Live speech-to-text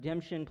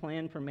redemption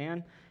plan for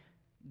man.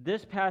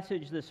 This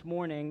passage this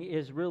morning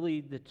is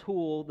really the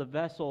tool, the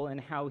vessel, and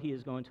how he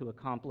is going to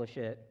accomplish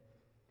it.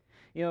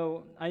 You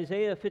know,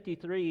 Isaiah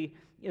 53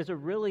 is a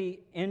really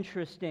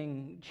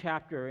interesting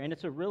chapter, and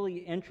it's a really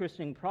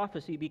interesting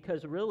prophecy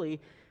because really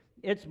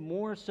it's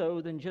more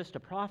so than just a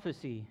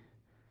prophecy.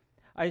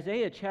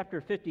 Isaiah chapter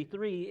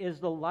 53 is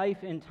the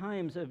life and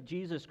times of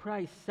Jesus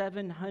Christ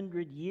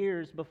 700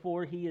 years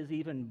before he is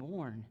even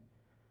born.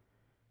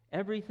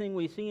 Everything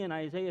we see in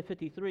Isaiah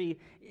 53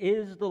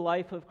 is the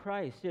life of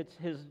Christ. It's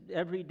his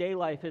everyday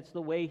life. It's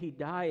the way he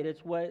died.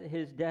 It's what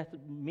his death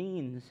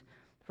means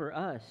for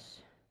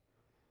us.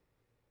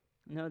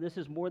 No, this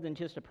is more than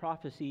just a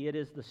prophecy. It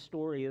is the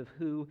story of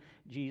who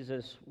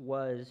Jesus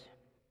was.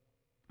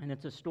 And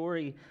it's a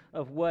story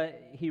of what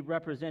he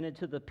represented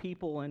to the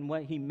people and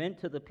what he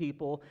meant to the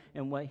people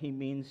and what he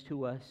means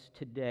to us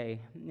today.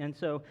 And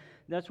so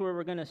that's where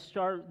we're going to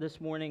start this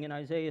morning in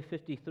Isaiah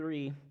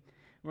 53.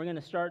 We're going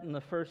to start in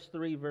the first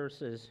 3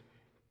 verses.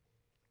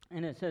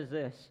 And it says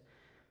this: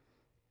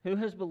 "Who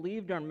has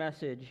believed our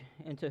message,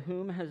 and to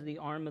whom has the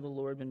arm of the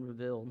Lord been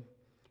revealed?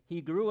 He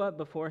grew up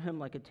before him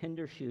like a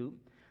tender shoot,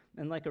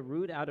 and like a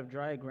root out of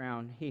dry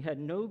ground. He had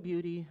no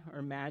beauty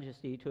or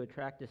majesty to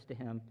attract us to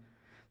him,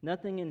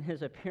 nothing in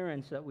his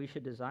appearance that we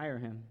should desire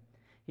him.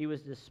 He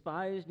was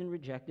despised and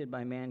rejected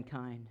by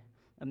mankind,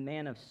 a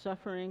man of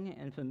suffering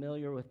and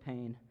familiar with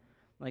pain,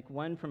 like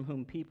one from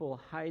whom people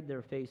hide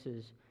their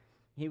faces.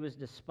 He was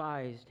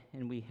despised,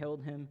 and we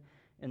held him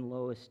in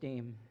low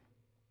esteem."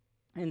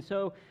 And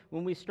so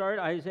when we start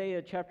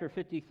Isaiah chapter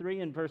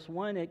 53 and verse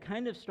 1, it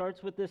kind of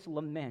starts with this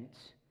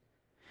lament.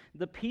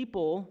 The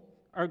people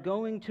are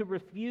going to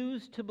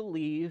refuse to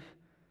believe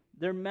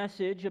their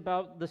message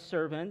about the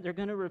servant. They're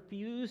going to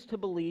refuse to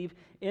believe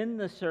in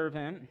the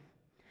servant.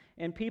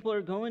 And people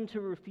are going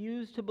to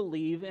refuse to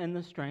believe in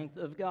the strength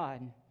of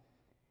God.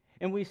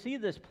 And we see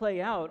this play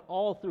out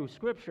all through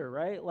Scripture,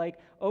 right? Like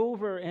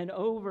over and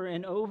over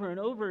and over and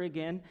over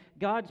again,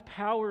 God's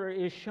power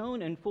is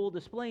shown in full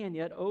display, and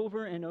yet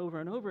over and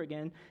over and over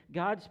again,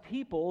 God's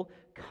people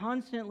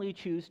constantly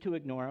choose to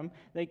ignore him.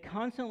 They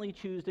constantly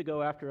choose to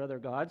go after other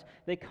gods.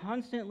 They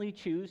constantly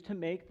choose to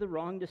make the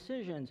wrong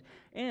decisions.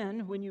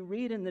 And when you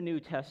read in the New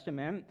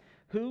Testament,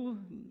 who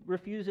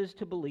refuses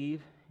to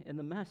believe in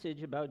the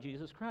message about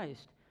Jesus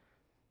Christ?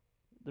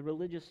 The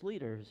religious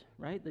leaders,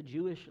 right? The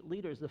Jewish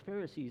leaders, the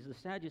Pharisees, the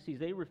Sadducees,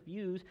 they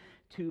refuse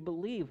to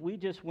believe. We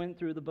just went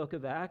through the book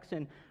of Acts,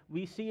 and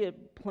we see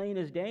it plain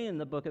as day in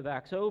the book of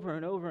Acts over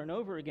and over and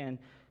over again.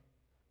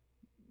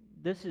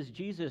 This is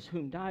Jesus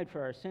whom died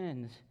for our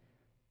sins.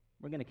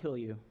 We're going to kill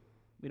you.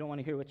 We don't want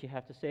to hear what you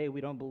have to say.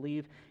 We don't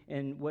believe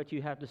in what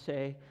you have to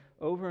say.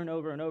 Over and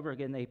over and over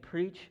again, they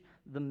preach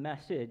the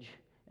message,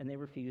 and they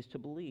refuse to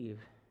believe.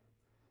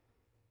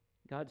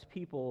 God's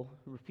people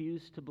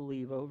refuse to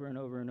believe over and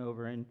over and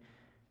over. And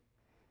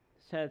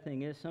the sad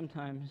thing is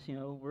sometimes,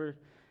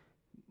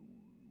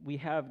 we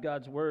have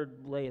God's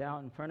word laid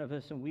out in front of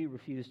us and we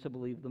refuse to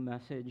believe the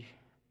message.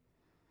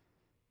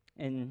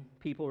 And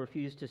people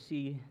refuse to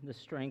see the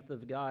strength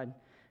of God.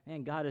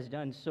 And God has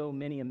done so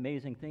many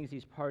amazing things.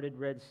 He's parted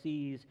Red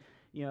Seas.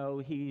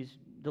 He's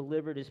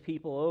delivered his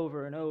people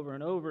over and over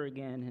and over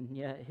again. And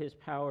yet his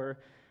power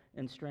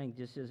and strength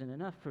just isn't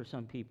enough for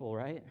some people,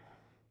 right?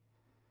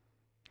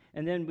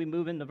 And then we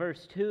move into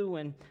verse 2,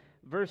 and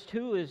verse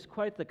 2 is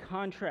quite the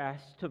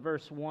contrast to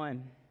verse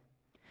 1.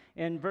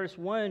 In verse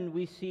 1,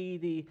 we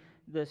see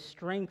the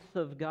strength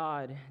of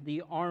God,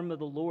 the arm of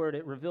the Lord.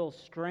 It reveals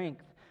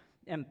strength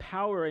and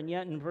power, and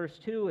yet in verse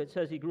 2, it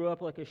says he grew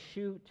up like a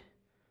shoot,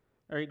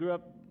 or he grew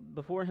up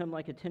before him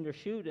like a tender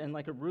shoot and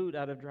like a root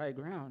out of dry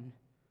ground.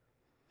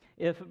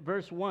 If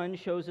verse 1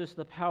 shows us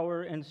the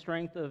power and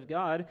strength of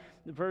God,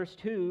 verse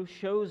 2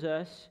 shows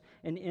us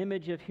an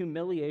image of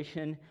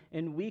humiliation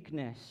and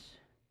weakness.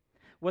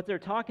 What they're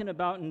talking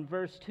about in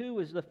verse 2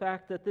 is the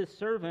fact that this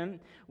servant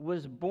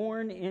was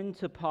born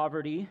into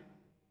poverty.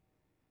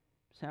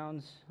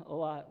 Sounds a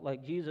lot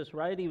like Jesus,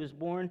 right? He was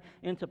born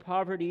into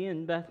poverty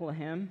in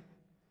Bethlehem.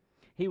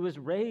 He was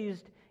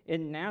raised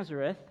in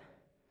Nazareth.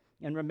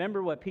 And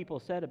remember what people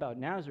said about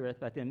Nazareth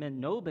back then.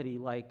 Man, nobody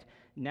liked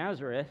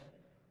Nazareth.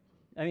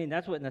 I mean,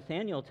 that's what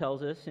Nathanael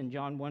tells us in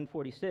John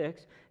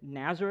 1:46.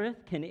 Nazareth,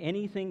 can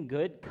anything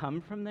good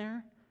come from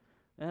there?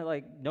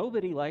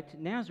 Nobody liked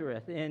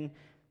Nazareth, and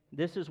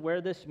this is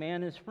where this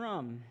man is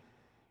from.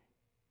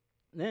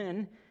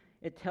 Then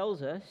it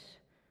tells us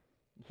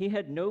he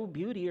had no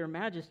beauty or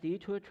majesty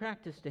to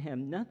attract us to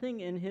him, nothing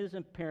in his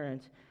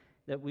appearance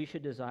that we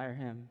should desire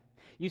him.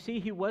 You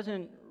see, he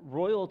wasn't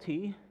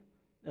royalty,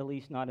 at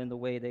least not in the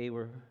way they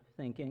were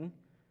thinking.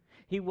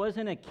 He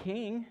wasn't a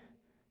king,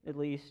 at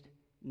least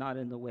not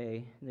in the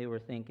way they were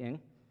thinking.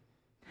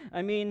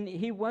 I mean,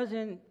 he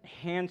wasn't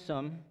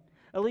handsome.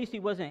 At least he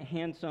wasn't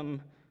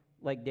handsome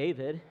like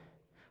David.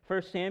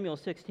 1 Samuel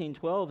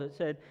 16:12, it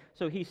said,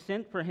 "So he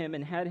sent for him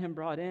and had him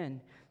brought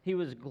in. He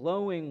was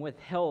glowing with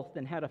health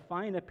and had a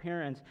fine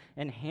appearance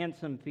and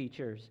handsome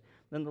features.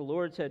 Then the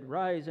Lord said,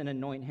 'Rise and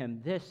anoint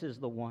him. This is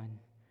the one.'"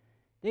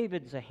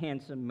 David's a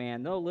handsome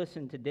man. They'll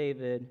listen to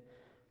David.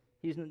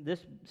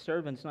 This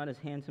servant's not as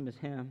handsome as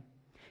him.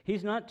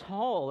 He's not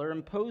tall or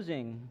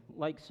imposing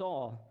like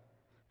Saul.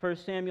 1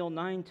 Samuel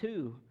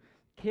 9:2.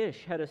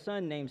 Kish had a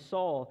son named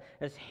Saul,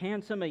 as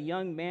handsome a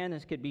young man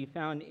as could be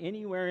found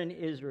anywhere in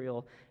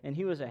Israel, and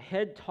he was a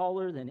head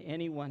taller than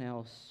anyone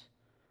else.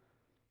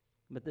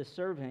 But this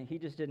servant, he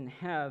just didn't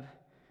have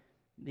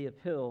the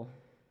appeal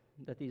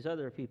that these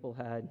other people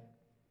had.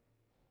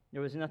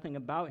 There was nothing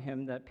about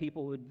him that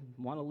people would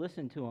want to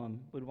listen to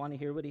him, would want to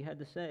hear what he had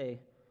to say.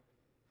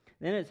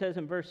 Then it says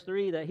in verse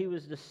 3 that he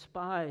was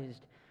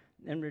despised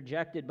and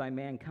rejected by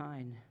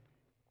mankind.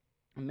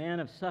 A man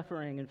of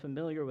suffering and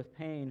familiar with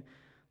pain,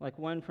 like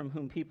one from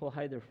whom people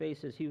hide their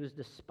faces, he was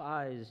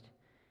despised,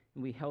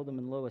 and we held him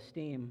in low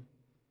esteem.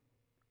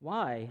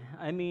 Why?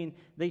 I mean,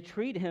 they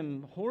treat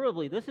him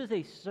horribly. This is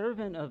a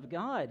servant of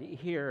God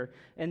here,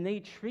 and they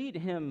treat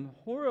him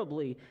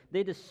horribly.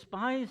 They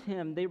despise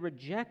him. They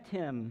reject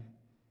him.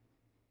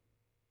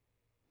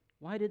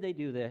 Why did they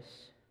do this?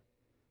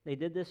 They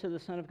did this to the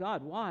Son of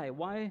God. Why?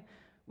 Why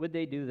would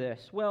they do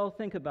this? Well,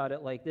 think about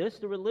it like this.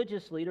 The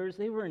religious leaders,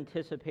 they were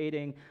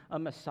anticipating a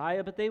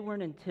Messiah, but they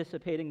weren't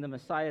anticipating the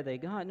Messiah they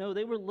got. No,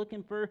 they were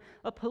looking for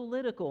a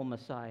political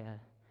Messiah.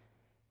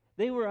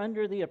 They were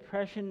under the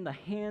oppression, the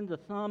hand, the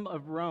thumb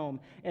of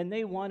Rome, and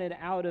they wanted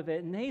out of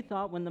it. And they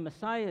thought when the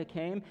Messiah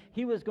came,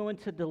 he was going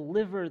to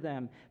deliver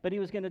them, but he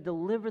was going to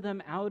deliver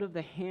them out of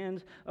the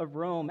hands of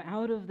Rome,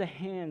 out of the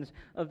hands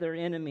of their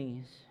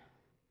enemies.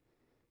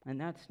 And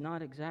that's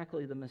not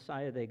exactly the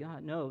Messiah they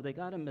got. No, they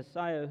got a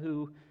Messiah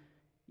who,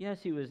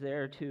 yes, he was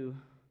there to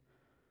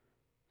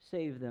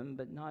save them,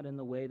 but not in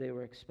the way they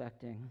were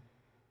expecting.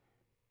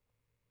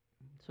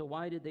 So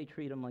why did they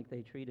treat him like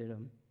they treated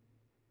him?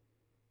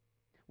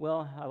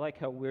 Well, I like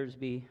how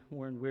Warren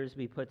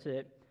Wiersbe puts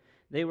it.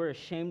 They were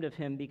ashamed of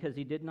him because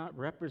he did not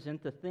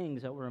represent the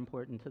things that were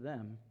important to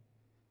them.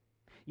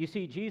 You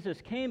see,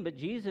 Jesus came, but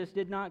Jesus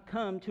did not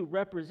come to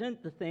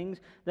represent the things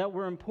that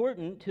were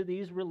important to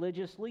these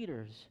religious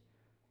leaders.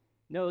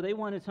 No, they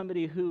wanted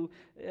somebody who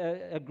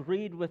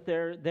agreed with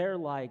their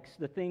likes,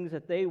 the things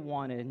that they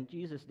wanted, and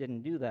Jesus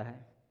didn't do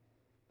that.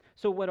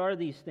 So what are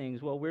these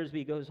things? Well,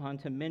 Wiersbe goes on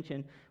to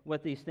mention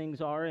what these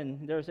things are,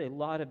 and there's a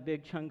lot of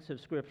big chunks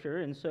of Scripture,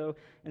 and so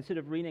instead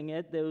of reading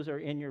it, those are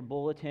in your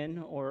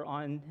bulletin or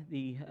on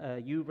the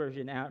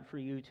YouVersion app for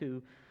you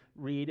to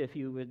read if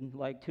you would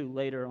like to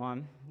later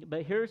on.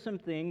 But here are some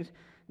things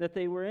that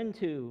they were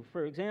into.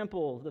 For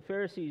example, the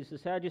Pharisees, the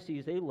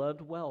Sadducees, they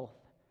loved wealth.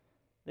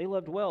 They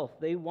loved wealth.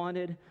 They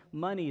wanted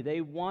money.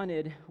 They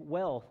wanted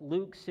wealth.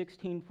 Luke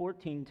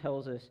 16:14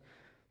 tells us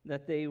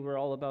that they were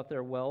all about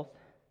their wealth.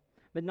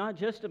 But not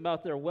just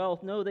about their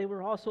wealth. No, they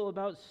were also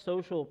about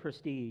social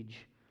prestige.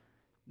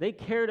 They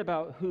cared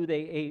about who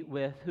they ate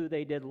with, who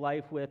they did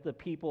life with, the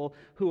people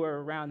who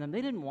were around them.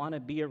 They didn't want to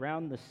be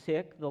around the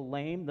sick, the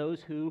lame,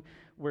 those who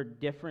were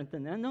different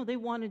than them. No, they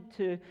wanted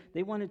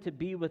to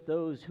be with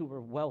those who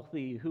were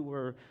wealthy, who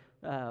were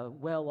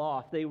well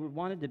off. They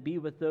wanted to be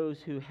with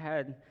those who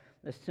had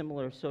a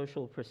similar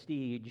social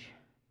prestige.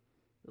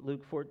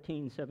 Luke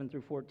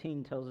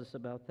 14:7-14 tells us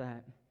about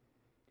that.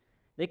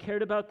 They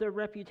cared about their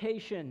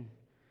reputation.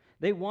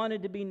 They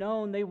wanted to be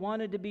known. They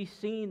wanted to be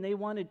seen. They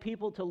wanted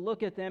people to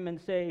look at them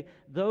and say,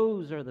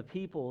 those are the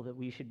people that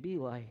we should be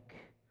like.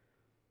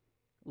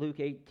 Luke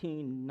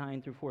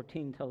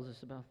 18:9-14 tells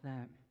us about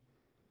that.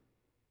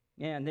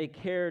 And they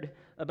cared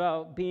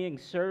about being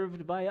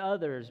served by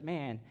others.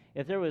 Man,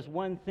 if there was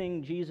one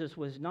thing Jesus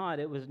was not,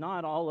 it was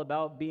not all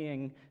about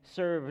being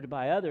served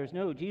by others.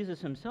 No,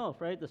 Jesus himself,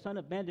 right? The Son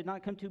of Man did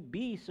not come to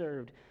be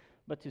served,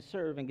 but to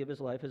serve and give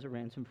his life as a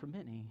ransom for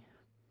many.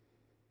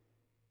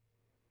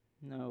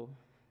 No.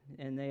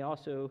 And they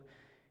also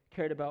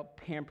cared about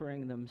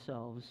pampering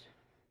themselves.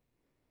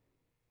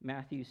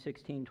 Matthew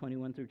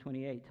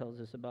 16:21-28 tells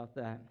us about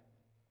that.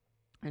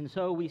 And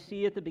so we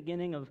see at the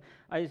beginning of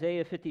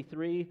Isaiah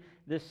 53,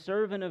 this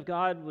servant of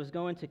God was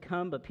going to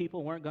come, but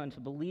people weren't going to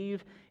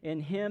believe in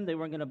him. They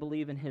weren't going to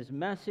believe in his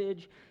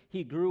message.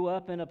 He grew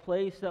up in a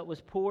place that was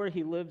poor.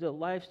 He lived a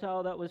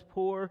lifestyle that was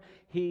poor.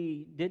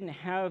 He didn't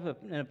have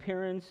an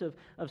appearance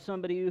of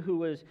somebody who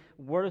was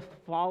worth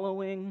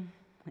following,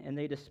 and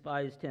they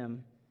despised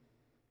him.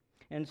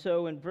 And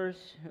so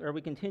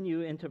we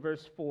continue into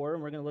verse 4,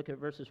 and we're going to look at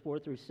verses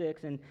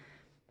 4-6. And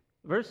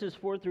verses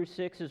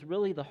 4-6 is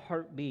really the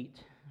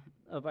heartbeat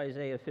of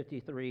Isaiah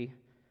 53,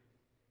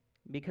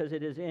 because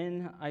it is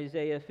in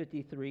Isaiah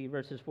 53,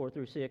 verses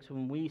 4-6,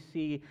 when we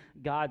see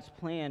God's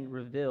plan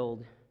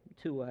revealed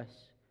to us.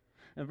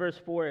 In verse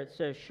 4, it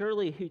says,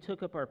 "Surely he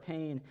took up our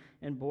pain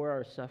and bore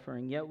our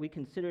suffering, yet we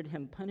considered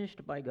him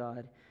punished by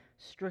God,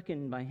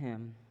 stricken by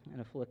him,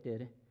 and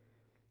afflicted.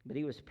 But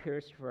he was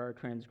pierced for our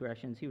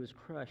transgressions, he was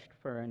crushed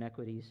for our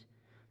iniquities.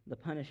 The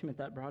punishment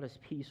that brought us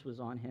peace was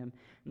on him,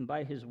 and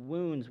by his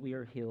wounds we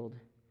are healed.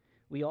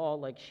 We all,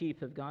 like sheep,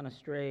 have gone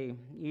astray.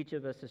 Each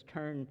of us has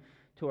turned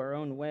to our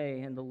own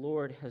way, and the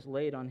Lord has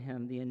laid on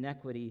him the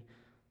iniquity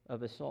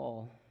of us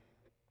all."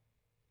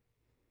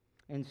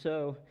 And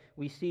so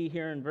we see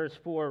here in verse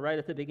 4, right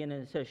at the beginning,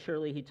 it says,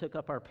 "Surely he took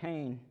up our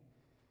pain."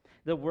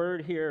 The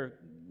word here,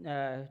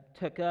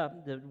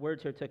 the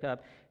words here took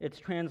up, it's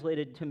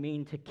translated to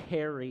mean to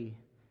carry,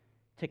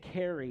 to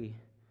carry.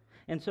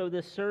 And so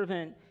this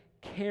servant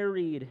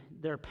carried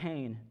their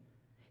pain.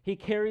 He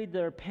carried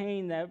their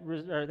pain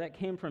that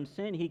came from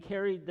sin. He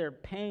carried their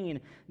pain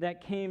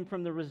that came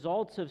from the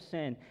results of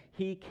sin.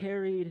 He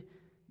carried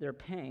their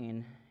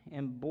pain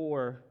and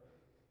bore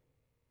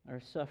our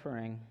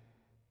suffering.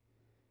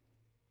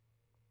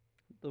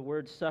 The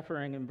word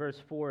suffering in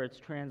verse 4, it's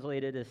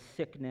translated as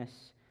sickness,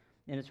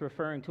 and it's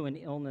referring to an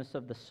illness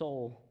of the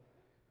soul.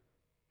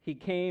 He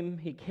came,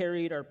 he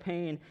carried our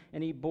pain,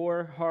 and he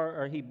bore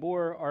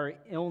our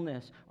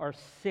illness, our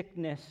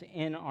sickness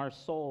in our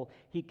soul.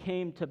 He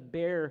came to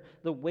bear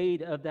the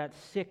weight of that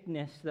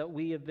sickness that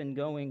we have been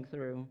going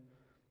through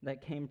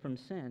that came from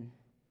sin.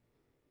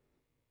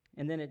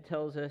 And then it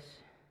tells us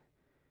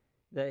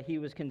that he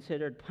was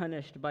considered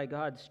punished by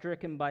God,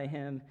 stricken by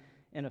him,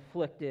 and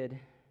afflicted.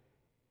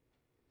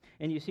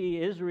 And you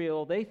see,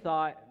 Israel, they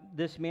thought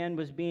this man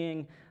was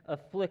being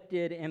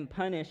afflicted and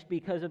punished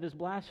because of his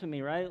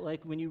blasphemy, right?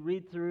 Like when you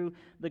read through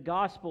the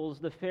Gospels,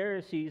 the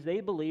Pharisees,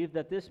 they believed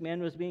that this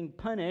man was being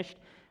punished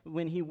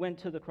when he went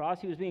to the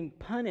cross. He was being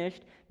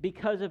punished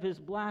because of his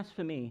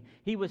blasphemy.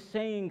 He was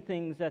saying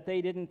things that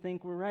they didn't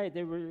think were right.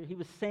 He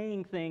was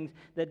saying things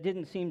that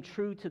didn't seem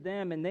true to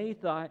them, and they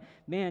thought,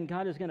 man,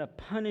 God is going to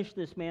punish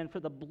this man for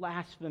the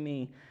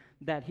blasphemy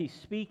that he's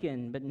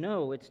speaking. But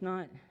no, it's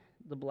not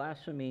the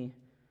blasphemy.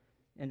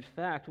 In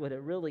fact, what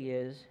it really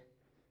is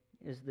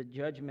the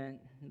judgment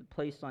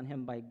placed on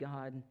him by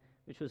God,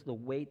 which was the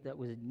weight that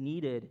was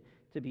needed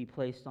to be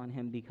placed on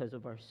him because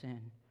of our sin.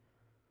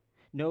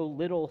 No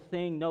little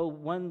thing, no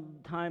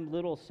one-time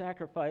little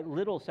sacrifice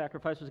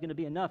was going to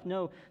be enough.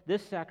 No,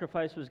 this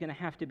sacrifice was going to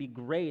have to be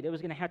great. It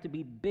was going to have to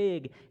be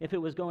big if it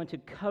was going to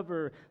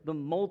cover the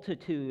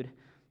multitude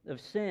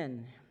of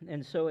sin.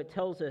 And so it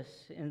tells us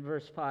in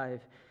verse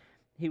 5,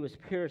 he was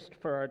pierced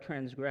for our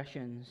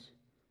transgressions.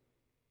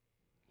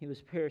 He was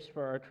pierced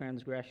for our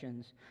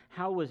transgressions.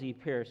 How was he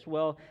pierced?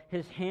 Well,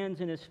 his hands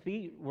and his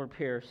feet were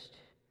pierced.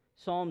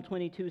 Psalm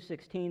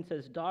 22:16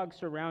 says, "Dogs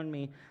surround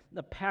me,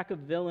 a pack of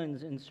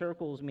villains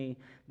encircles me.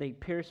 They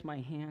pierce my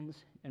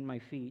hands and my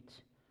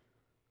feet."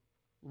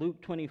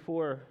 Luke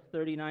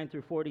 24:39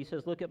 through 40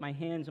 says, "Look at my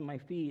hands and my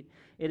feet.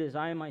 It is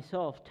I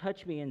myself.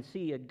 Touch me and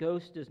see. A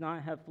ghost does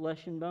not have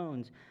flesh and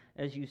bones,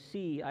 as you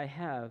see I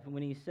have."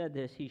 When he said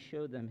this, he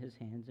showed them his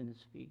hands and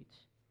his feet.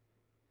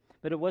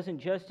 But it wasn't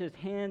just his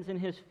hands and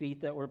his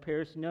feet that were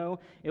pierced. No,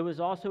 it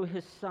was also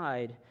his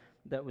side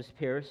that was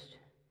pierced.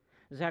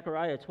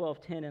 Zechariah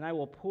 12:10, "And I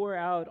will pour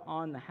out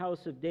on the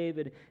house of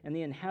David and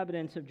the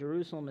inhabitants of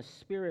Jerusalem a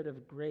spirit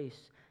of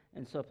grace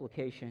and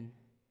supplication.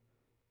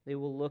 They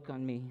will look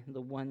on me,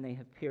 the one they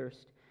have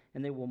pierced,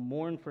 and they will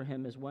mourn for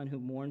him as one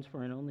who mourns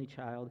for an only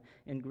child,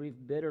 and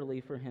grieve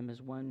bitterly for him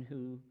as one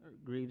who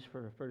grieves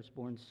for a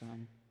firstborn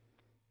son."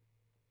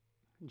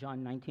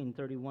 John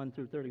 19:31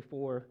 through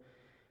 34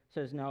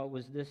 says, "Now it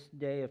was this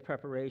day of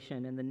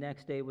preparation, and the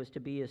next day was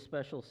to be a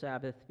special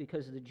Sabbath,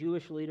 because the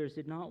Jewish leaders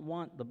did not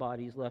want the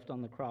bodies left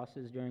on the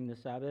crosses during the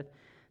Sabbath.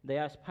 They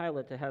asked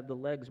Pilate to have the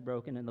legs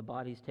broken and the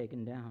bodies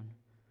taken down.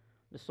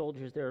 The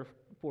soldiers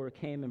therefore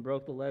came and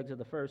broke the legs of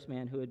the first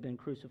man who had been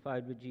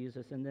crucified with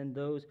Jesus, and then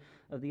those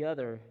of the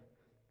other.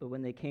 But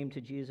when they came to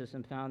Jesus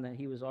and found that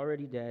he was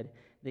already dead,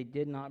 they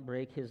did not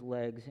break his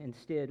legs.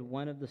 Instead,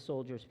 one of the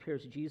soldiers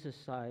pierced Jesus'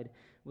 side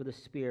with a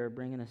spear,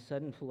 bringing a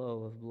sudden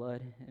flow of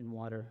blood and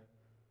water."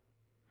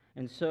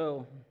 And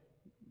so,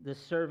 the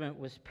servant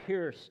was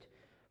pierced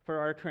for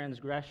our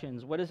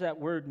transgressions. What does that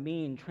word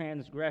mean,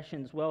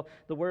 transgressions? Well,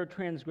 the word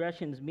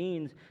transgressions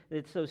means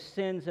it's those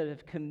sins that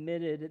have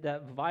committed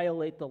that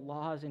violate the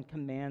laws and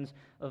commands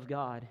of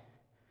God.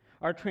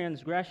 Our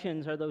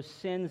transgressions are those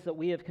sins that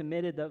we have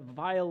committed that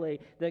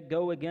violate, that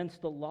go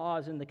against the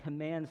laws and the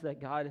commands that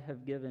God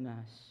have given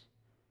us.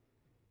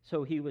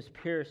 So he was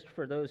pierced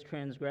for those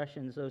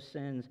transgressions, those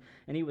sins,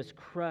 and he was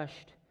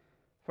crushed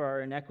for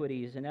our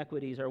iniquities.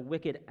 Iniquities are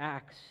wicked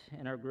acts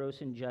and our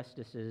gross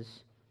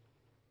injustices.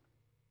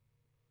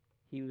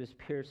 He was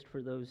pierced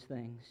for those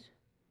things.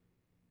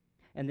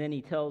 And then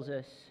he tells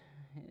us,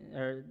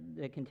 or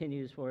it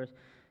continues for us,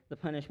 the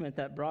punishment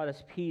that brought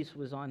us peace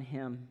was on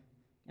him,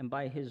 and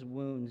by his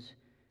wounds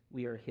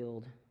we are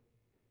healed.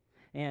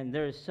 And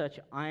there's such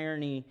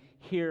irony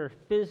here.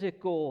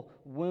 Physical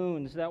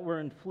wounds that were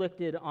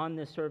inflicted on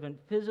this servant,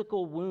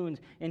 physical wounds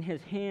in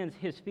his hands,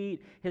 his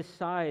feet, his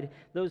side.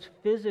 Those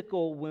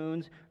physical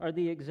wounds are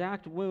the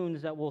exact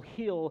wounds that will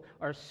heal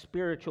our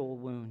spiritual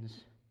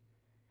wounds.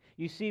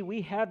 You see,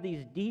 we have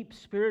these deep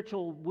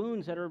spiritual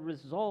wounds that are a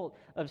result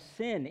of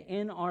sin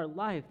in our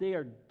life. They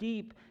are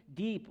deep,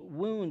 deep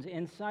wounds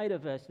inside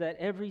of us that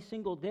every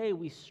single day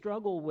we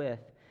struggle with.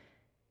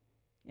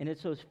 And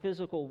it's those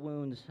physical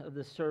wounds of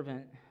the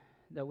servant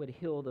that would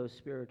heal those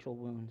spiritual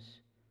wounds.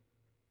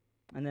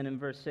 And then in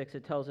verse 6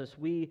 it tells us,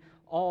 "We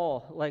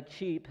all, like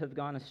sheep, have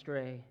gone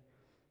astray.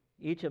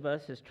 Each of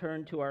us has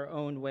turned to our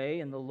own way,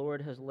 and the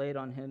Lord has laid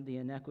on him the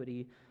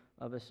iniquity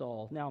of us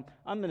all. Now,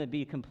 I'm going to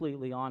be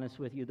completely honest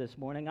with you this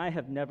morning. I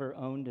have never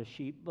owned a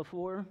sheep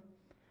before,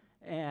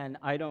 and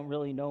I don't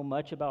really know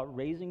much about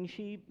raising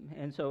sheep.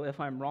 And so if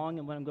I'm wrong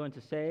in what I'm going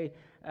to say,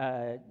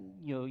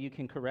 you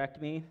can correct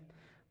me.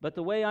 But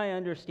the way I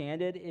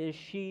understand it is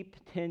sheep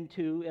tend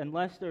to,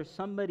 unless there's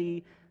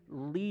somebody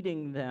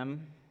leading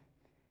them,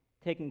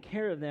 taking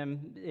care of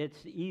them, it's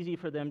easy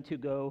for them to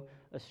go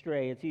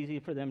astray. It's easy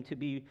for them to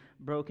be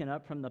broken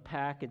up from the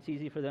pack. It's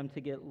easy for them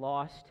to get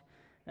lost.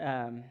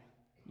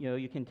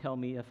 You can tell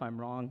me if I'm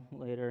wrong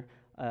later.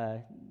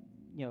 I'm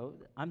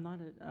not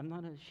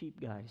a sheep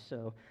guy,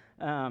 so.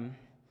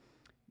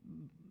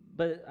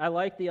 But I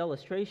like the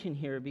illustration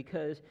here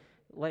because,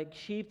 like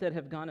sheep that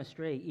have gone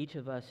astray, each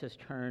of us has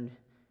turned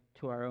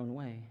to our own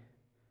way.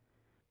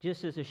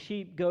 Just as a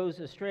sheep goes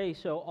astray,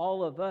 so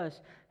all of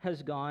us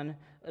has gone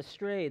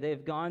astray.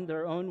 They've gone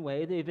their own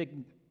way. They've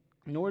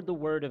ignored the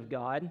word of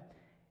God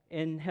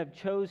and have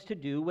chose to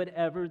do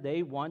whatever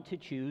they want to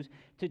choose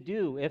to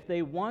do. If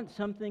they want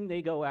something,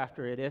 they go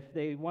after it. If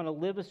they want to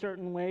live a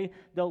certain way,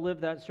 they'll live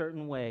that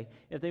certain way.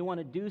 If they want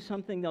to do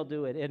something, they'll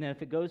do it. And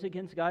if it goes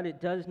against God, it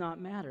does not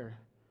matter.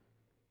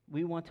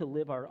 We want to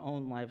live our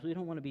own lives. We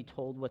don't want to be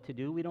told what to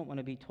do. We don't want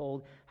to be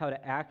told how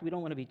to act. We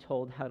don't want to be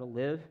told how to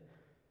live.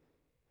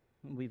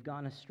 We've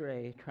gone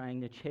astray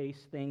trying to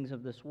chase things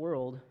of this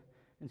world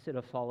instead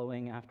of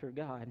following after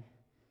God.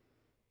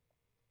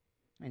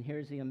 And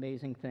here's the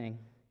amazing thing.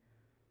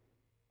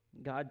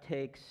 God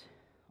takes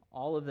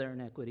all of their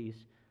iniquities,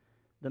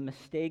 the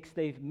mistakes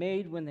they've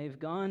made when they've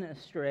gone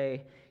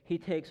astray. He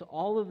takes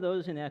all of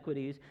those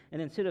inequities,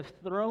 and instead of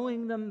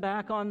throwing them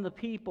back on the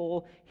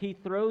people, he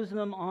throws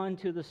them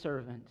onto the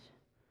servant.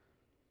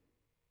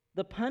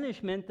 The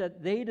punishment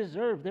that they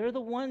deserve. They're the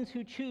ones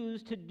who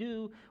choose to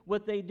do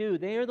what they do.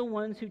 They are the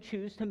ones who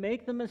choose to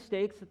make the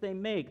mistakes that they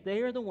make. They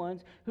are the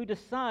ones who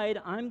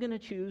decide, I'm going to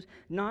choose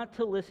not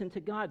to listen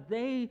to God.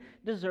 They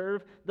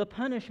deserve the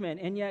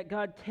punishment. And yet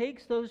God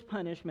takes those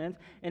punishments,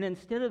 and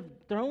instead of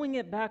throwing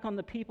it back on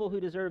the people who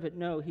deserve it,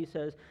 no, he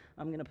says,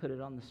 I'm going to put it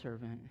on the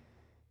servant.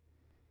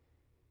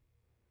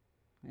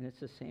 And it's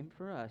the same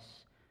for us.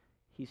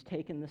 He's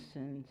taken the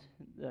sins,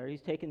 or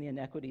he's taken the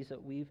inequities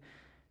that we've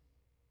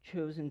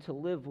chosen to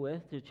live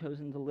with, to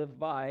chosen to live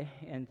by,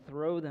 and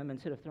throw them.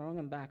 Instead of throwing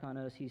them back on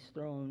us, he's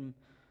thrown them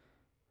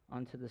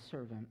onto the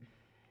servant.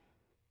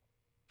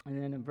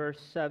 And then in verse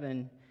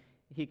 7,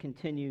 he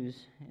continues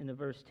into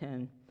verse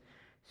 10. It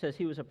says,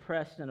 he was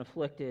oppressed and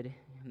afflicted,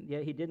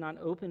 yet he did not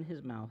open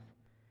his mouth.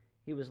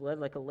 He was led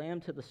like a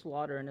lamb to the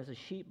slaughter, and as a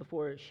sheep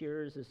before its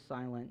shearers is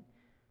silent,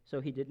 so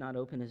he did not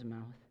open his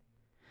mouth.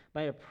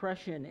 By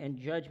oppression and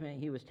judgment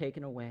he was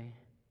taken away.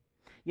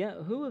 Yet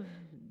who of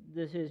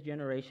his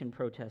generation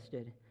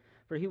protested?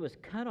 For he was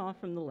cut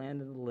off from the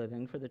land of the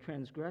living. For the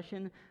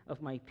transgression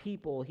of my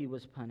people he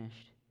was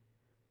punished.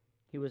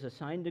 He was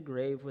assigned a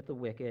grave with the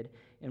wicked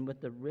and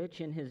with the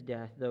rich in his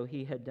death, though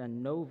he had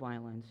done no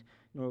violence,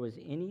 nor was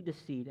any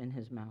deceit in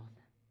his mouth.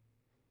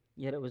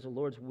 Yet it was the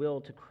Lord's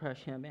will to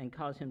crush him and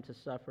cause him to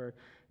suffer.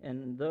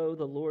 And though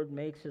the Lord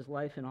makes his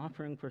life an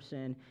offering for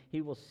sin,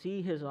 he will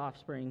see his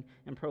offspring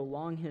and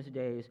prolong his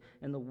days,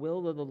 and the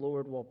will of the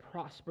Lord will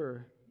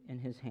prosper in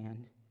his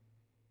hand.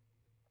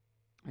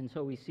 And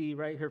so we see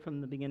right here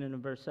from the beginning of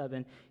verse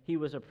 7, he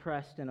was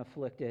oppressed and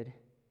afflicted.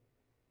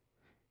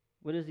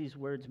 What does these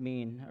words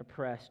mean,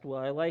 oppressed? Well,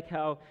 I like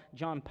how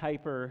John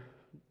Piper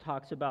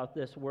talks about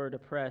this word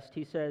oppressed.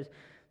 He says,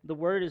 the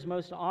word is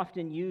most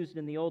often used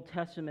in the Old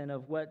Testament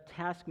of what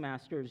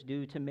taskmasters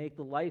do to make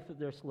the life of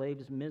their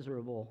slaves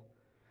miserable.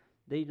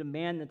 They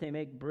demand that they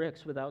make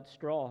bricks without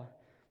straw.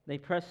 They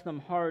press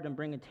them hard and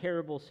bring a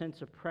terrible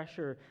sense of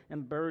pressure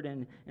and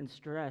burden and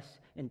stress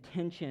and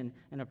tension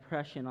and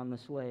oppression on the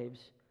slaves.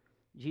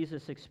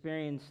 Jesus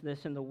experienced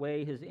this in the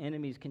way his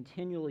enemies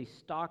continually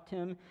stalked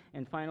him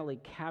and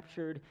finally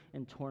captured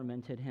and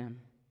tormented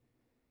him.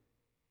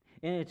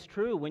 And it's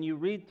true, when you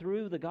read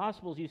through the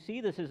Gospels, you see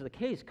this is the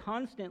case.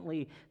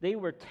 Constantly, they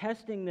were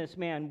testing this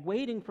man,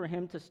 waiting for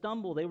him to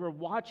stumble. They were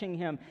watching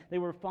him. They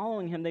were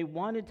following him. They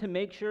wanted to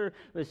make sure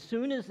as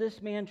soon as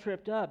this man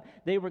tripped up,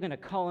 they were going to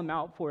call him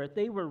out for it.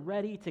 They were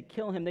ready to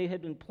kill him. They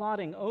had been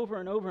plotting over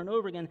and over and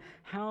over again,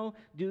 how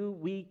do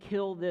we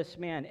kill this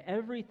man?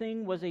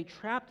 Everything was a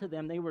trap to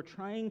them. They were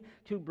trying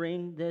to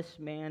bring this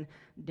man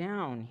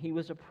down. He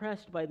was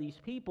oppressed by these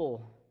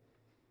people.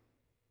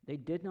 They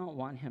did not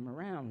want him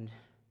around.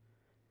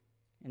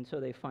 And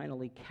so they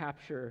finally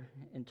capture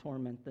and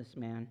torment this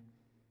man.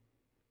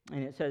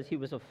 And it says he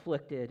was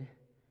afflicted.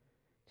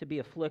 To be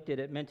afflicted,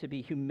 it meant to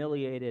be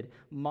humiliated,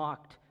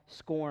 mocked,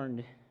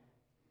 scorned.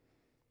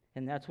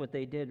 And that's what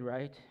they did,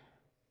 right?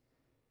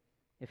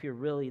 If you're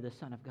really the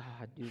Son of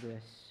God, do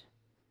this.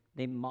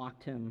 They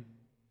mocked him.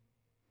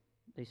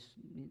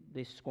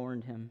 They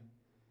scorned him.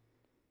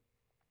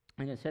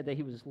 And it said that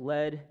he was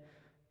led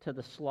to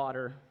the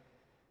slaughter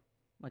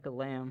like a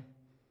lamb.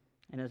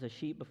 And as a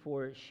sheep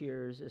before its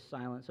shears is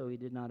silent, so he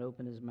did not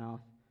open his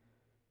mouth.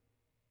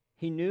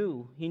 He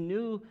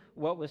knew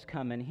what was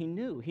coming. He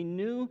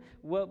knew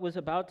what was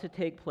about to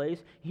take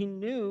place. He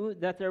knew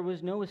that there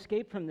was no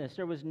escape from this.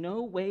 There was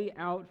no way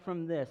out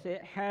from this.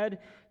 It had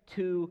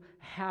to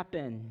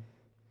happen.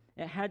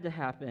 It had to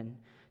happen.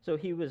 So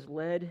he was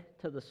led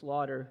to the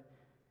slaughter,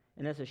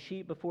 and as a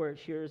sheep before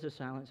its shears is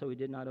silent, so he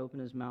did not open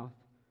his mouth.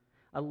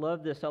 I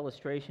love this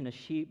illustration, a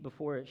sheep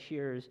before it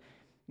shears.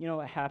 You know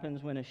what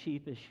happens when a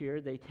sheep is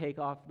sheared? They take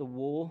off the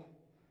wool,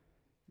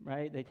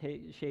 right? They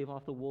shave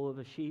off the wool of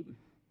a sheep.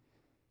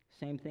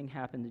 Same thing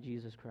happened to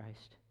Jesus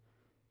Christ.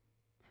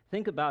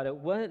 Think about it.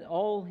 What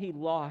all he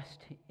lost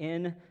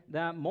in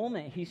that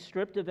moment. He's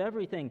stripped of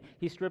everything.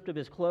 He's stripped of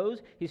his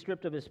clothes. He's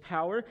stripped of his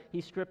power.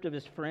 He's stripped of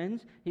his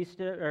friends. He's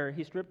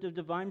stripped of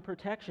divine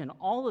protection.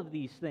 All of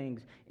these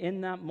things.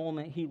 In that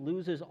moment, he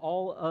loses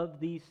all of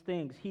these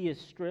things. He is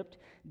stripped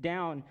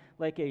down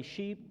like a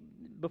sheep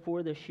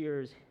before the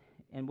shears.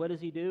 And what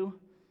does he do?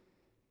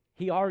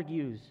 He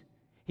argues.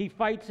 He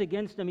fights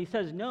against them. He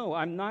says, no,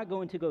 I'm not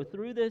going to go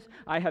through this.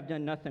 I have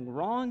done nothing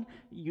wrong.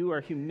 You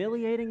are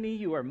humiliating me.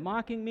 You are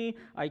mocking me.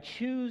 I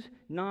choose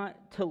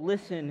not to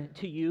listen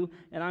to you,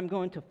 and I'm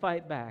going to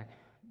fight back.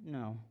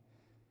 No.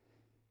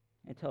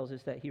 It tells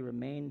us that he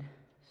remained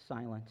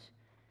silent.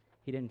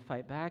 He didn't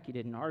fight back. He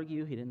didn't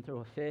argue. He didn't throw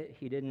a fit.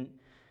 He didn't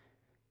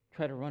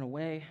try to run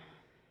away.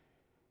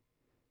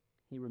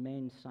 He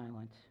remained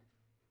silent.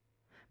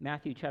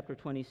 Matthew chapter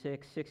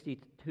 26,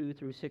 62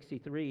 through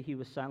 63, he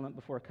was silent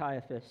before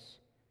Caiaphas.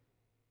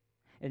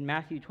 In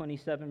Matthew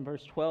 27,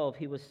 verse 12,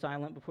 he was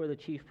silent before the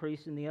chief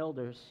priests and the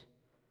elders.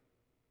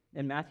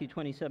 In Matthew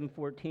 27,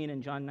 14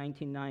 and John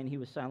 19, 9, he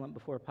was silent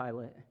before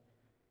Pilate.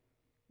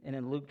 And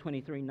in Luke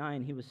 23,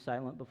 9, he was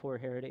silent before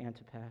Herod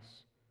Antipas.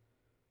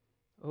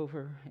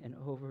 Over and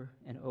over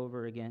and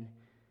over again,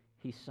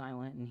 he's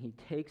silent and he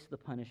takes the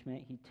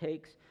punishment. He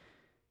takes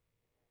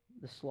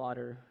the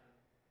slaughter.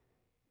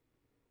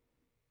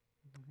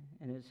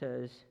 And it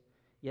says,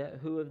 yet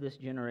who of this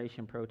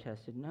generation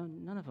protested? No,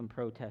 none of them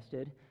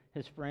protested.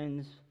 His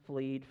friends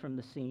fled from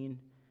the scene.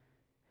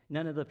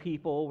 None of the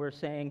people were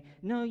saying,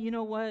 no, you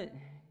know what?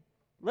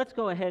 Let's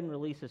go ahead and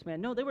release this man.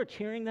 No, they were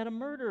cheering that a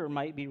murderer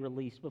might be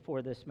released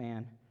before this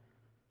man.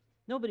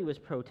 Nobody was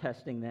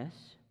protesting this.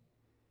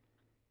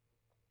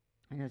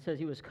 And it says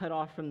he was cut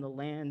off from the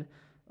land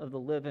of the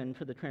living.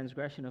 For the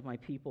transgression of my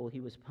people he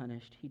was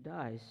punished. He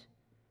dies.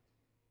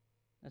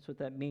 That's what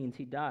that means.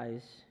 He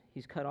dies.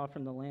 He's cut off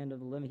from the land of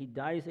the living. He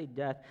dies a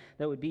death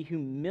that would be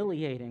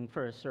humiliating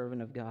for a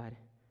servant of God.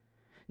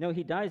 No,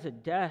 he dies a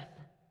death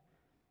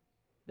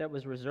that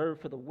was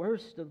reserved for the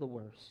worst of the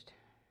worst.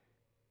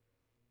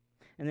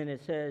 And then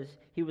it says,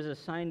 he was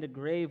assigned a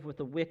grave with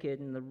the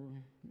wicked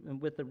and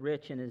with the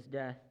rich in his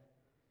death,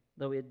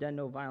 though he had done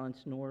no violence,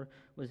 nor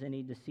was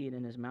any deceit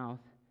in his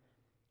mouth.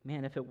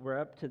 Man, if it were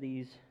up to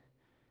these,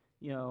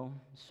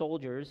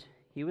 soldiers,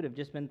 he would have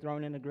just been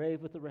thrown in a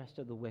grave with the rest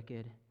of the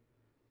wicked.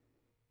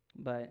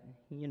 But,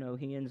 he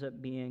ends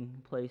up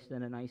being placed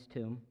in a nice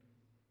tomb.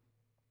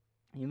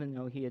 Even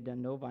though he had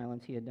done no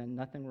violence, he had done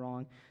nothing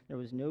wrong. There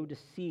was no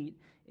deceit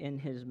in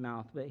his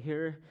mouth. But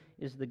here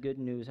is the good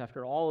news.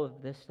 After all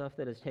of this stuff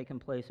that has taken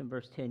place in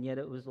verse 10, yet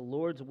it was the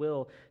Lord's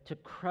will to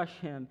crush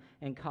him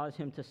and cause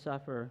him to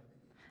suffer.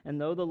 And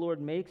though the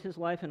Lord makes his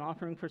life an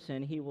offering for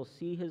sin, he will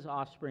see his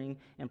offspring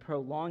and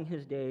prolong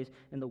his days,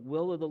 and the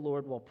will of the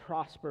Lord will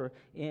prosper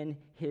in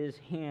his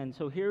hand.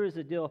 So here is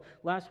the deal.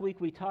 Last week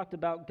we talked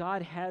about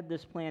God had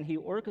this plan. He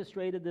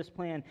orchestrated this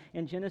plan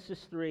in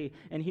Genesis 3,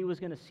 and he was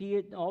going to see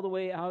it all the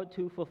way out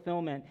to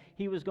fulfillment.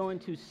 He was going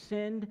to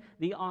send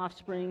the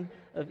offspring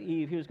of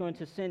Eve. He was going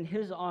to send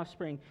his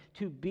offspring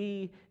to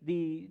be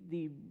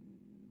the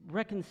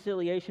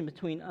reconciliation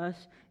between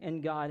us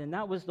and God. And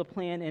that was the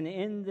plan. And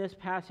in this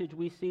passage,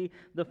 we see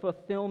the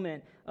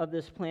fulfillment of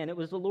this plan. It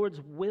was the Lord's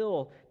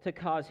will to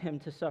cause him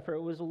to suffer.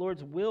 It was the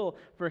Lord's will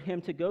for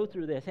him to go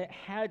through this. It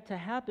had to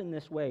happen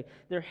this way.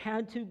 There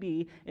had to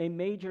be a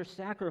major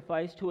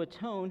sacrifice to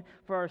atone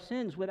for our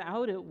sins.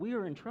 Without it, we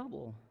are in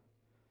trouble.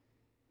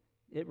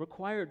 It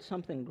required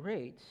something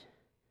great.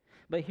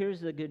 But here's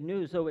the good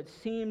news. Though it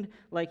seemed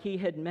like he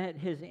had met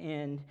his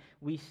end,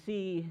 we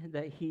see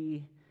that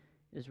he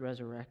is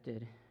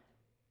resurrected.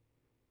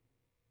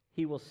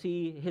 He will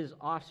see his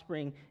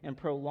offspring and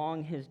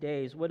prolong his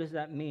days. What does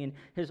that mean?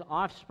 His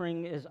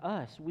offspring is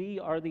us. We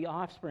are the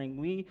offspring.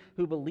 We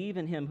who believe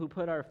in him, who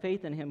put our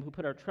faith in him, who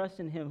put our trust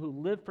in him, who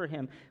live for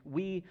him.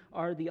 We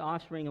are the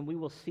offspring, and we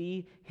will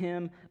see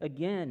him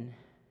again.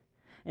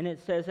 And it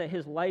says that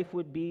his life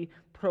would be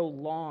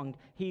prolonged.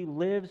 He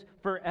lives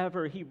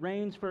forever. He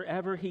reigns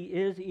forever. He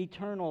is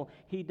eternal.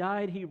 He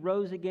died, he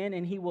rose again,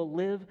 and he will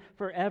live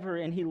forever.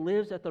 And he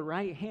lives at the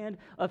right hand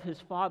of his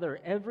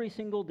Father. Every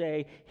single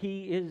day,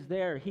 he is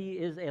there. He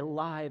is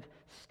alive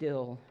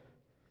still.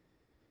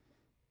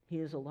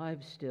 He is alive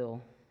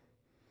still.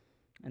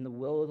 And the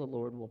will of the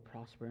Lord will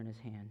prosper in his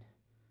hand.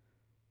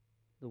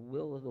 The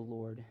will of the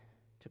Lord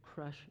to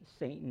crush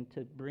Satan,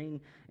 to bring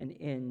an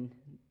end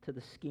to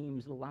the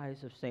schemes, the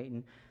lies of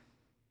Satan.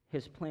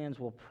 His plans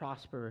will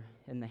prosper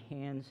in the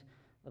hands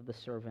of the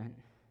servant.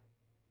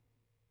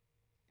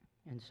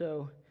 And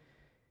so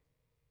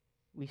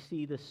we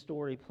see this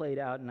story played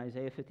out in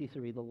Isaiah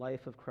 53, the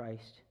life of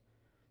Christ.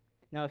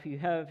 Now, if you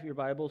have your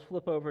Bibles,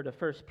 flip over to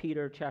 1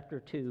 Peter chapter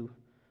 2.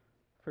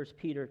 1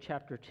 Peter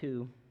chapter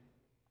 2.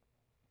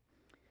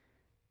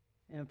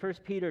 In 1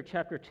 Peter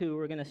chapter 2,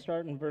 we're going to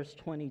start in verse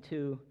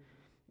 22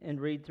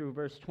 and read through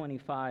verse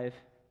 25.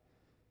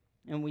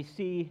 And we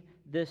see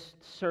this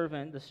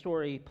servant, the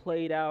story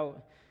played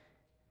out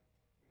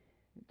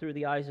through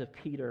the eyes of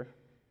Peter.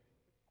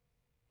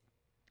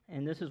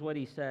 And this is what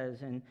he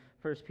says in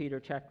 1 Peter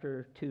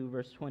chapter 2,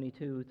 verse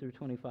 22 through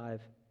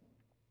 25.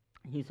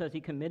 He says, "He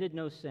committed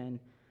no sin,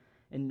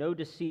 and no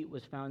deceit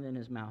was found in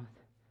his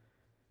mouth.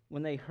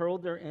 When they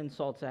hurled their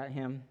insults at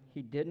him,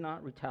 he did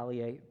not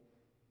retaliate.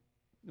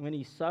 When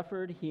he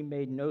suffered, he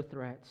made no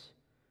threats.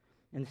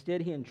 Instead,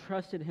 he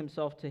entrusted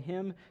himself to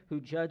him who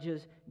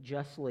judges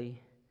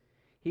justly.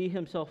 He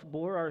himself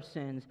bore our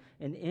sins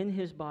and in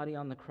his body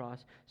on the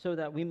cross, so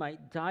that we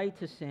might die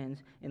to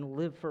sins and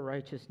live for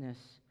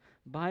righteousness.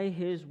 By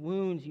his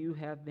wounds you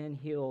have been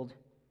healed.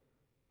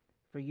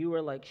 For you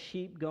are like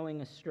sheep going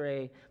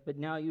astray, but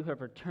now you have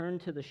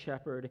returned to the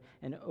shepherd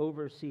and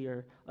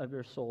overseer of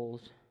your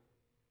souls."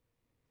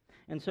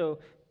 And so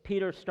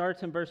Peter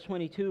starts in verse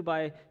 22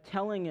 by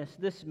telling us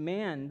this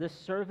man, this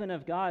servant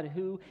of God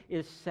who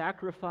is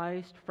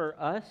sacrificed for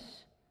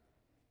us,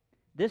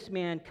 this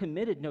man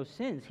committed no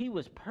sins. He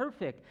was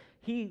perfect.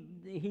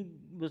 He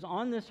was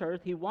on this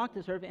earth, he walked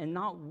this earth, and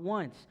not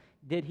once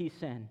did he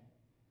sin.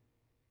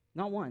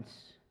 Not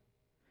once.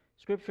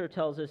 Scripture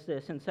tells us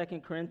this in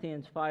 2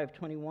 Corinthians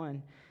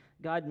 5:21.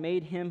 God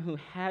made him who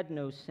had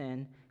no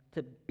sin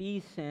to be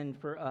sin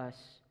for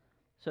us,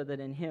 so that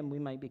in him we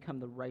might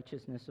become the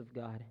righteousness of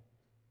God.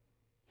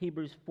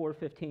 Hebrews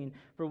 4:15,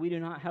 "For we do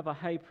not have a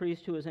high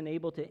priest who is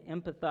unable to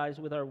empathize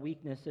with our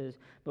weaknesses,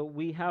 but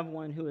we have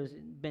one who has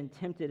been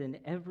tempted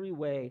in every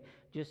way,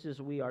 just as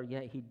we are,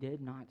 yet he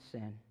did not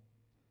sin."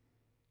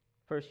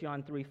 1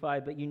 John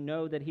 3:5, "But you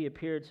know that he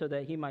appeared so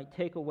that he might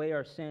take away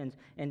our sins,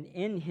 and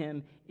in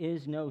him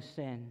is no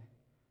sin."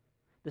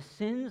 The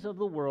sins of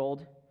the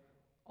world,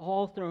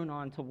 all thrown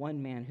on to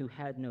one man who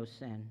had no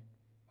sin.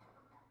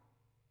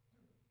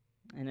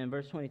 And in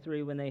verse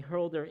 23, "When they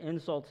hurled their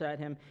insults at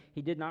him,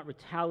 he did not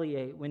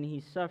retaliate. When he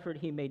suffered,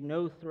 he made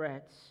no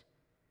threats.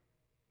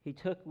 He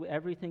took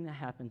everything that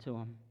happened to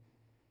him."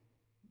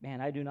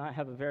 Man, I do not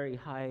have a very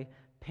high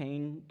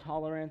pain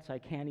tolerance. I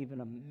can't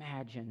even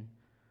imagine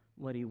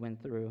what he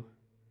went through.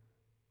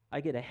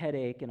 I get a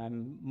headache and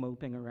I'm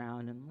moping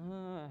around,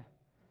 and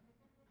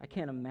I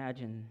can't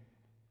imagine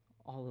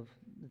all of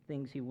the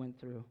things he went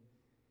through.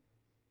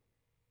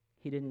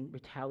 He didn't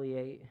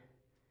retaliate.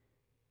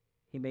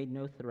 He made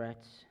no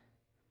threats,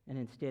 and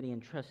instead he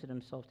entrusted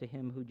himself to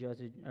him who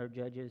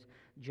judges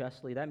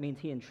justly. That means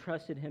he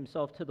entrusted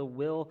himself to the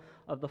will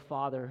of the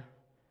Father.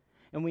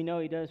 And we know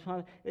he does.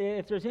 "Father,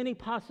 if there's any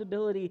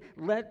possibility,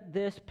 let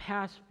this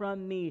pass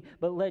from me,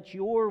 but let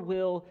your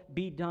will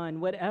be done.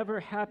 Whatever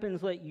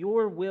happens, let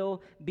your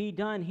will be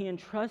done." He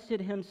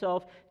entrusted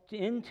himself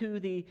into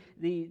the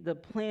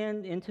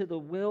plan, into the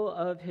will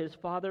of his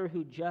Father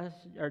who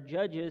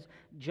judges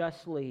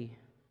justly.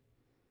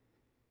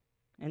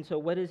 And so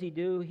what does he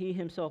do? He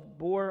himself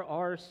bore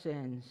our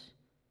sins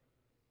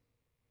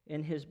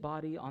in his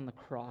body on the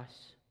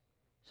cross,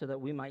 so that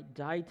we might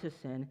die to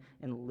sin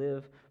and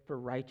live for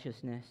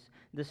righteousness.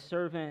 The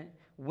servant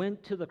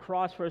went to the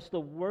cross for us, the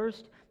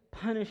worst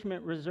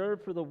punishment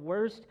reserved for the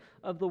worst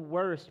of the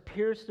worst,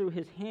 pierced through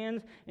his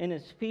hands and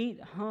his feet,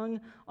 hung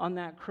on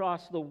that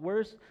cross, the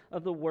worst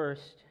of the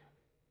worst.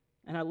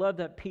 And I love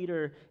that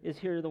Peter is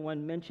here, the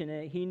one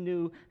mentioning it. He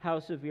knew how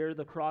severe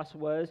the cross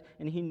was,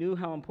 and he knew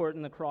how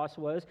important the cross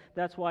was.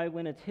 That's why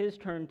when it's his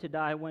turn to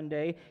die one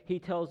day, he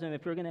tells them,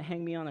 "If you're going to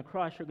hang me on the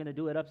cross, you're going to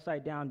do it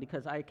upside down,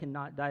 because I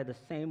cannot die the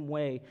same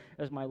way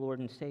as my Lord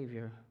and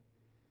Savior."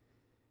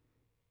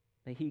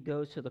 That he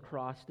goes to the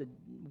cross, the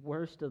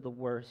worst of the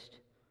worst,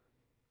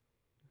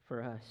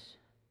 for us,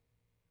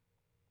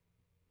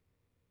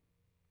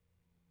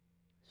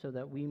 so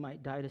that we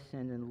might die to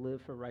sin and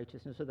live for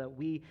righteousness, so that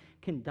we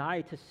can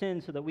die to sin,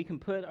 so that we can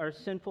put our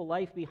sinful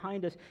life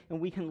behind us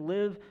and we can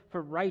live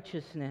for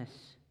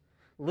righteousness.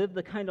 Live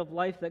the kind of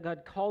life that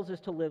God calls us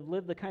to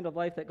live the kind of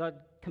life that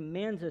God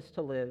commands us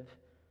to live.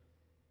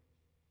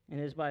 And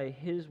it is by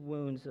his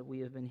wounds that we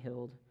have been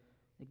healed.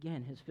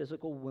 Again, his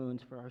physical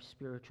wounds for our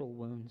spiritual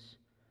wounds.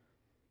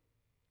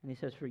 And he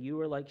says, "For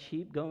you are like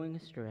sheep going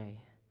astray,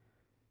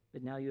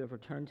 but now you have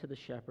returned to the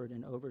shepherd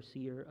and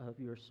overseer of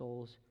your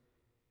souls."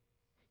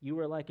 You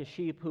were like a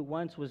sheep who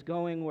once was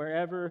going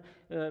wherever,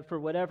 for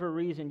whatever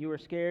reason. You were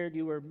scared,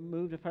 you were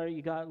moved apart,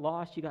 you got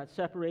lost, you got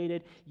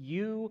separated.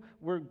 You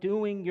were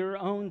doing your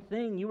own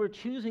thing. You were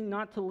choosing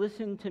not to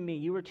listen to me.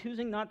 You were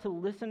choosing not to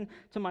listen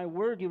to my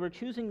word. You were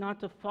choosing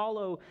not to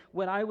follow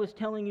what I was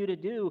telling you to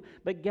do.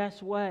 But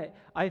guess what?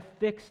 I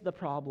fixed the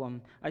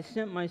problem. I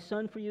sent my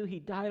son for you. He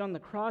died on the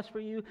cross for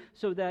you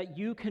so that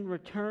you can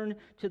return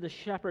to the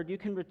shepherd. You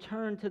can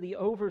return to the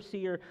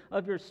overseer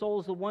of your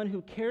souls, the one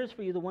who cares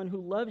for you, the one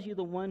who loves you,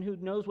 the one who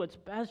knows what's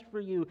best for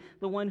you,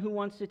 the one who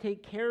wants to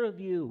take care of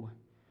you.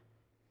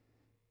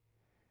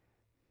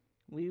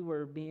 We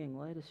were being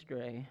led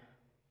astray.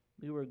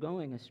 We were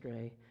going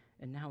astray,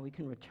 and now we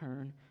can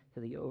return to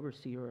the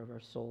overseer of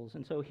our souls.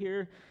 And so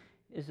here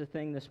is the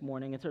thing this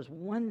morning. If there's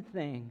one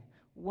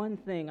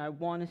thing I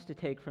want us to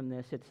take from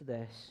this, it's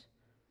this.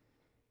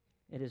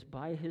 It is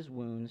by his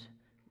wounds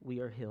we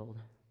are healed.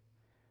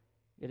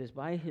 It is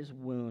by his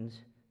wounds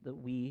that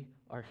we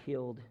are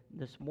healed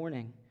this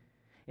morning.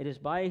 It is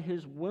by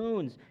his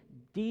wounds,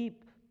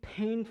 deep,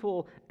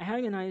 painful,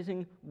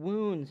 agonizing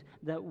wounds,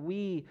 that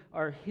we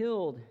are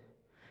healed.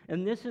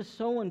 And this is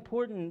so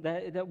important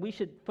that we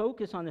should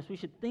focus on this. We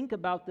should think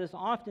about this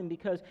often,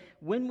 because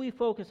when we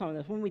focus on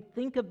this, when we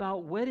think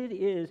about what it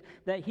is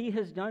that he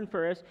has done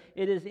for us,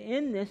 it is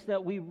in this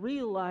that we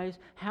realize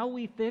how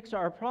we fix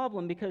our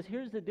problem. Because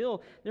here's the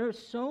deal. There are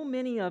so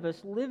many of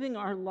us living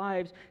our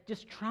lives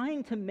just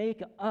trying to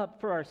make up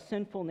for our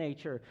sinful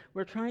nature.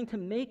 We're trying to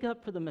make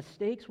up for the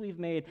mistakes we've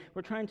made.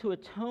 We're trying to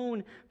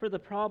atone for the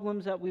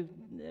problems that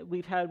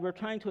we've had. We're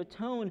trying to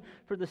atone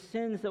for the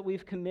sins that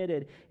we've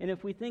committed. And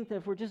if we think that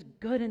if we're just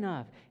good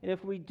enough, and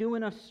if we do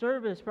enough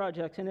service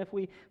projects, and if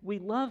we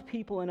love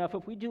people enough,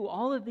 if we do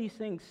all of these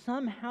things,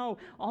 somehow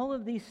all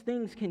of these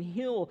things can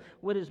heal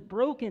what is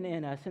broken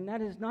in us. And that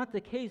is not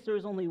the case. There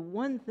is only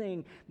one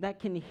thing that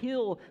can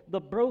heal the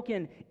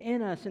broken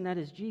in us, and that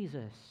is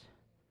Jesus.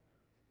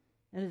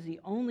 That is the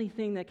only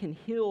thing that can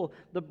heal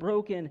the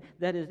broken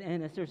that is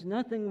in us. There's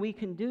nothing we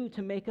can do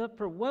to make up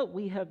for what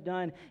we have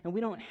done, and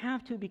we don't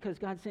have to, because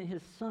God sent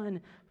his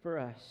Son for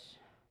us.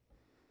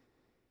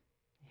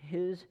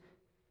 His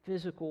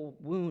physical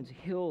wounds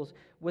heals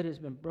what has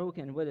been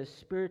broken, what is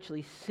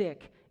spiritually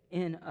sick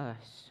in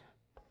us.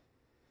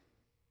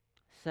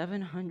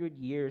 700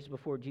 years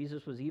before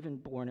Jesus was even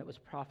born, it was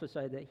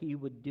prophesied that he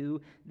would do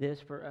this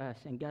for us.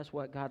 And guess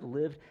what? God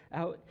lived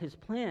out his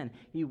plan.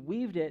 He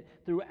weaved it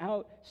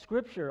throughout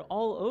Scripture,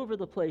 all over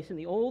the place, in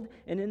the Old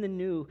and in the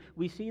New.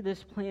 We see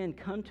this plan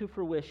come to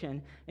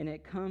fruition, and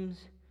it comes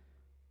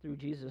through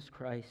Jesus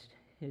Christ.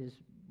 His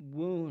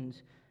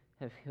wounds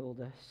have healed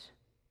us.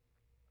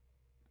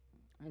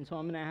 And so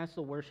I'm going to ask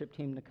the worship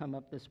team to come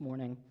up this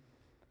morning.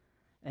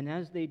 And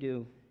as they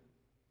do,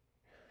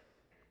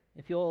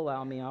 if you'll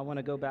allow me, I want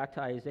to go back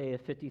to Isaiah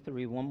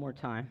 53 one more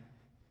time.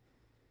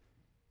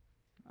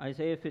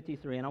 Isaiah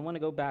 53, and I want to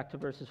go back to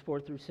verses 4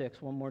 through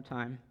 6 one more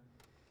time.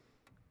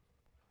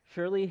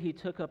 Surely he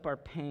took up our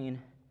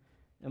pain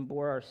and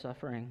bore our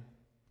suffering.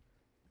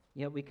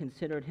 Yet we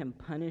considered him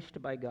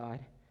punished by God,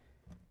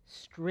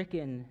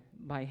 stricken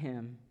by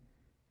him,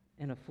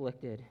 and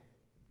afflicted.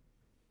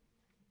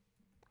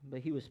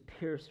 But he was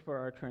pierced for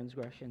our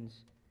transgressions.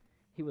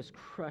 He was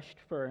crushed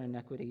for our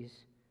iniquities.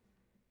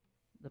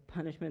 The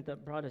punishment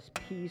that brought us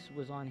peace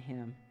was on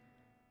him.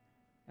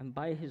 And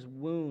by his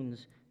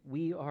wounds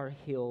we are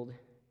healed.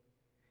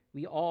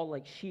 We all,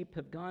 like sheep,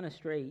 have gone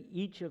astray.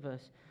 Each of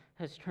us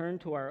has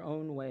turned to our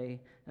own way,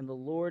 and the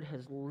Lord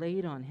has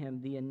laid on him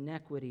the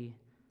iniquity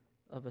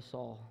of us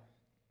all.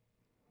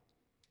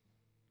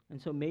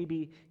 And so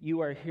maybe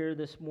you are here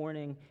this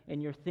morning and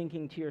you're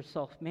thinking to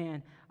yourself,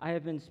 man, I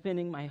have been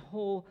spending my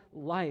whole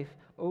life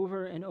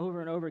over and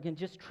over and over again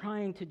just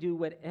trying to do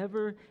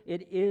whatever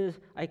it is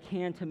I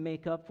can to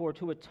make up for,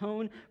 to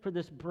atone for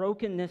this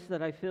brokenness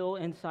that I feel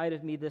inside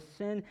of me, this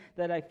sin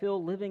that I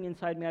feel living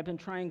inside me. I've been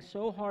trying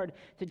so hard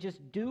to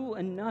just do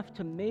enough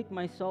to make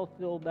myself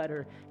feel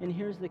better. And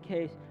here's the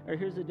case, or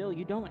here's the deal.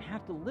 You don't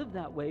have to live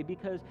that way,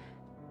 because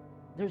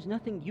there's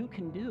nothing you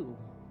can do.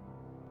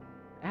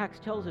 Acts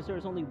tells us there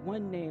is only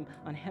one name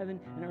on heaven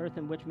and earth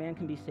in which man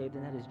can be saved,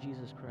 and that is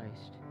Jesus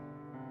Christ.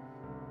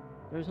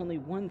 There's only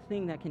one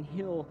thing that can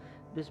heal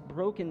this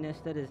brokenness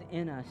that is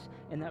in us,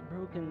 and that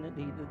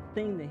the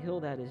thing to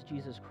heal that is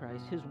Jesus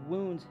Christ. His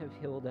wounds have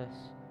healed us.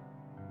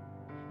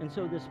 And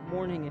so this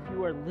morning, if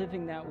you are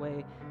living that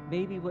way,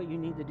 maybe what you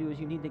need to do is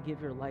you need to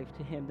give your life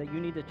to him, that you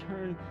need to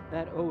turn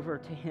that over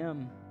to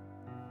him.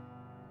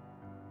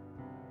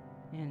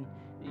 And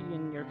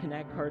in your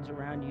Connect cards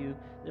around you,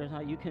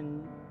 you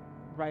can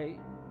write,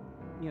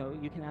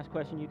 you can ask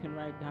questions, you can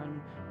write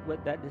down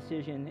what that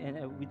decision,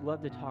 and we'd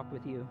love to talk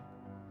with you.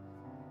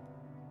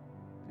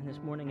 And this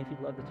morning, if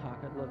you'd love to talk,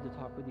 I'd love to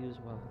talk with you as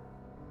well.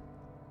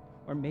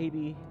 Or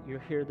maybe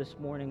you're here this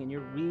morning and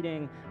you're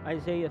reading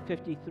Isaiah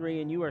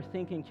 53 and you are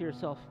thinking to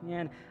yourself,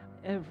 man,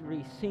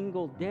 every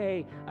single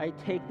day I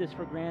take this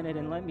for granted.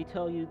 And let me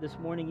tell you this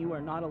morning, you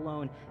are not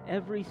alone.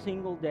 Every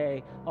single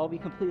day, I'll be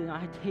completely,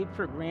 I take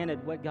for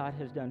granted what God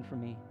has done for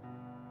me.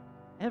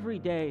 Every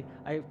day,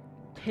 I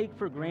take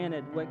for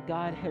granted what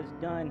God has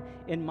done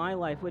in my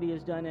life, what he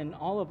has done in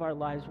all of our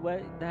lives,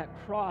 what that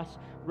cross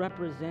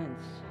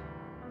represents.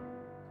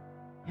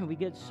 And we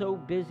get so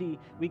busy,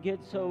 we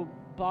get so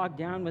bogged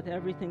down with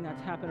everything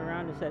that's happened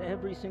around us that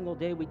every single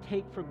day we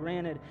take for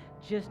granted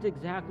just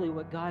exactly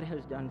what God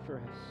has done for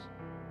us.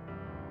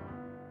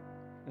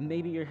 And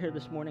maybe you're here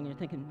this morning and you're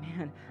thinking,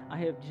 man, I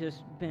have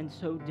just been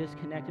so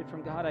disconnected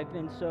from God. I've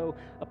been so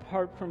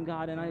apart from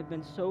God, and I've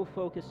been so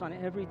focused on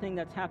everything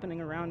that's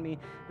happening around me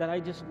that I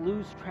just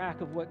lose track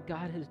of what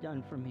God has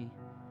done for me.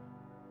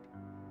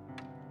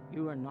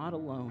 You are not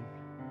alone.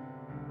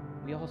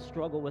 We all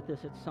struggle with this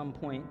at some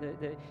point,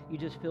 that you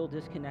just feel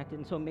disconnected.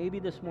 And so maybe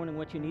this morning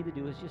what you need to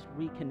do is just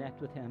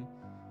reconnect with him.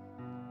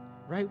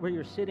 Right where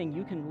you're sitting,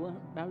 you can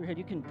bow your head,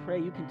 you can pray,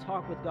 you can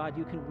talk with God,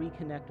 you can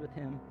reconnect with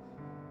him.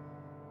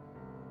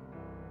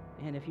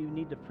 And if you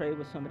need to pray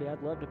with somebody,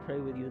 I'd love to pray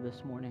with you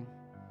this morning.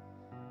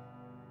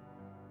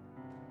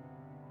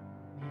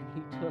 Man,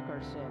 he took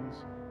our sins.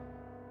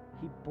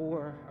 He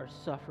bore our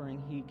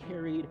suffering. He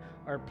carried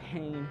our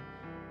pain.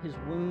 His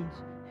wounds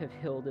have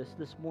healed us.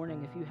 This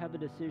morning, if you have a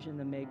decision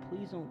to make,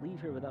 please don't leave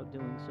here without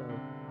doing so.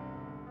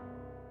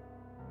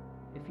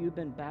 If you've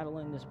been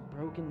battling this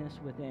brokenness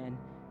within,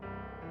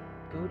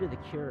 go to the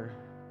cure.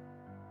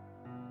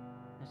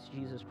 That's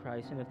Jesus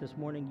Christ. And if this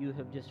morning you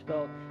have just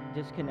felt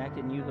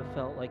disconnected and you have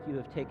felt like you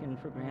have taken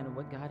for granted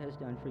what God has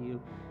done for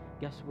you,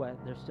 guess what?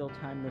 There's still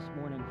time this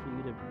morning for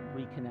you to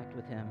reconnect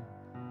with him.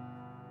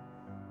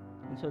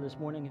 And so this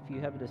morning, if you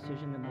have a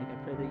decision to make, I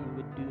pray that you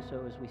would do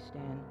so as we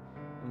stand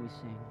and we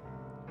sing.